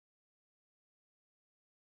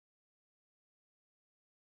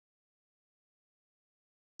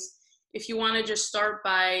if you want to just start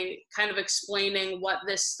by kind of explaining what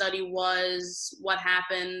this study was, what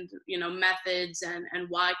happened, methods, and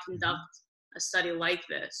why conduct Mhm. a study like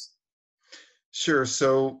this. Sure.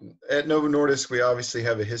 So at Novo Nordisk, we obviously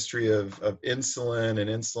have a history of insulin and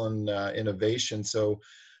insulin innovation. So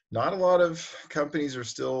not a lot of companies are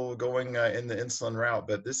still going in the insulin route,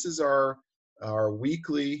 but this is our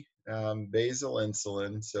weekly basal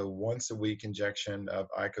insulin. So once a week injection of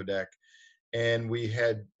Icodec, and we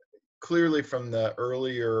had clearly from the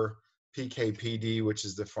earlier PKPD, which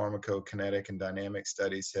is the pharmacokinetic and dynamic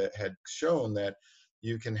studies, had shown that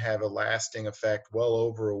you can have a lasting effect well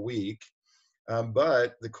over a week.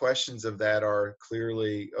 But the questions of that are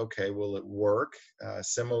clearly, okay, will it work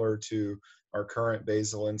similar to our current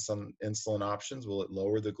basal insulin options? Will it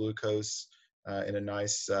lower the glucose in a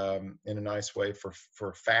nice way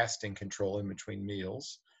for fasting control in between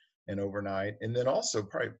meals and overnight? And then also,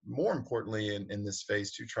 probably more importantly, in this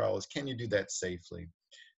phase 2 trial, is can you do that safely?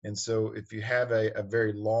 And so if you have a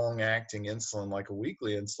very long acting insulin, like a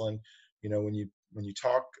weekly insulin, when you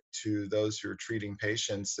talk to those who are treating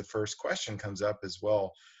patients, the first question comes up as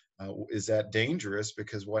well. Is that dangerous?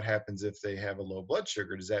 Because what happens if they have a low blood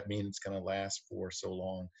sugar? Does that mean it's going to last for so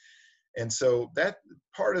long? And so that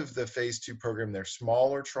part of the phase 2 program, they're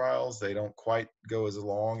smaller trials. They don't quite go as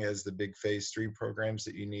long as the big phase 3 programs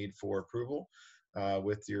that you need for approval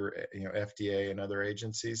with your FDA and other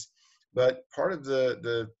agencies. But part of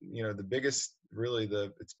the biggest, really,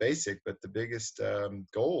 it's basic, but the biggest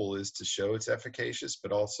goal is to show it's efficacious,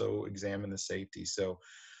 but also examine the safety. So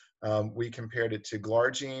we compared it to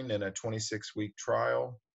glargine in a 26-week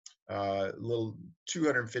trial, little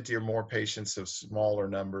 250 or more patients, so smaller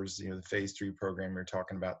numbers. The phase 3 program, you're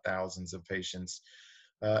talking about thousands of patients,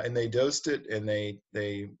 and they dosed it, and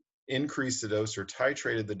they increased the dose or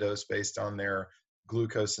titrated the dose based on their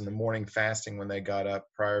glucose in the morning, fasting when they got up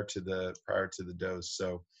prior to the dose.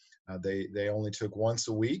 So they only took once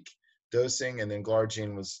a week dosing, and then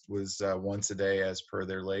glargine was once a day as per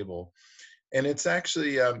their label. And it's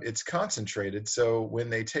actually it's concentrated. So when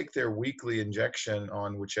they take their weekly injection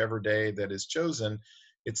on whichever day that is chosen,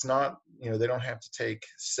 it's not, they don't have to take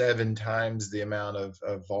 7 times the amount of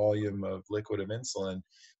volume of liquid of insulin.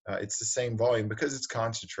 It's the same volume because it's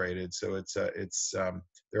concentrated. So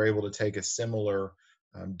they're able to take a similar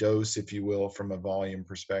dose, if you will, from a volume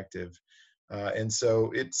perspective. And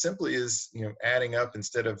so it simply is, adding up.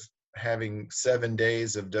 Instead of having 7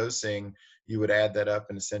 days of dosing, you would add that up,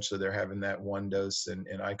 and essentially they're having that one dose in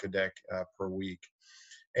Icodec per week.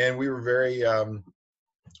 And we were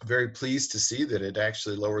very pleased to see that it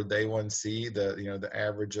actually lowered the A1C. The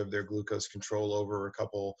average of their glucose control over a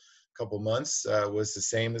couple months was the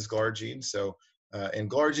same as glargine. So and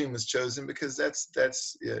glargine was chosen because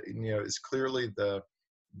that's is clearly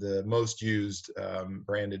the most used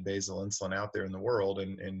branded basal insulin out there in the world,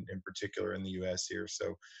 and in particular in the US here.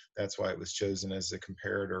 So that's why it was chosen as a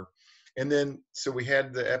comparator. And then, so we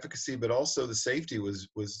had the efficacy, but also the safety was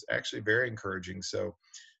actually very encouraging. So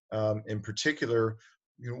in particular,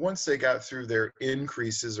 once they got through their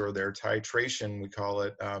increases or their titration, we call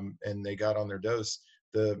it, and they got on their dose,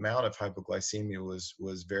 the amount of hypoglycemia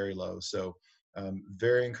was very low. So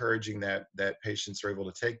very encouraging that patients are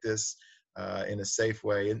able to take this in a safe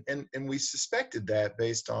way. And we suspected that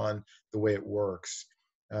based on the way it works.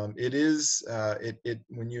 When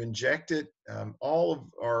you inject it, all of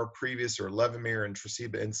our previous or Levemir and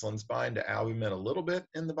Tresiba insulins bind to albumin a little bit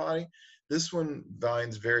in the body. This one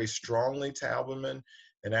binds very strongly to albumin,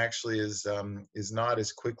 and actually is not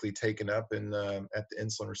as quickly taken up at the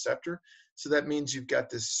insulin receptor. So that means you've got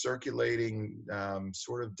this circulating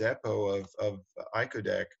sort of depot of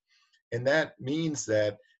Icodec, and that means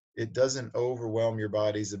that it doesn't overwhelm your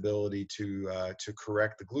body's ability to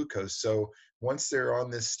correct the glucose. So once they're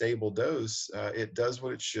on this stable dose, it does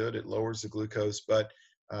what it should. It lowers the glucose, but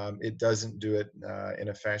it doesn't do it in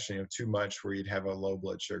a fashion too much where you'd have a low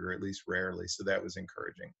blood sugar, at least rarely. So that was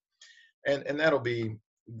encouraging, and that'll be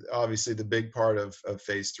obviously the big part of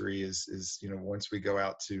phase 3 is once we go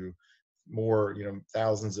out to more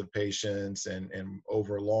thousands of patients and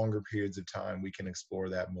over longer periods of time, we can explore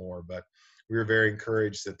that more. But we were very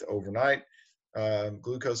encouraged that the overnight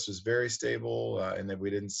glucose was very stable, and that we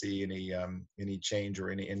didn't see any change or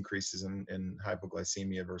any increases in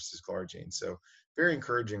hypoglycemia versus glargine. So very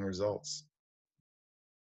encouraging results.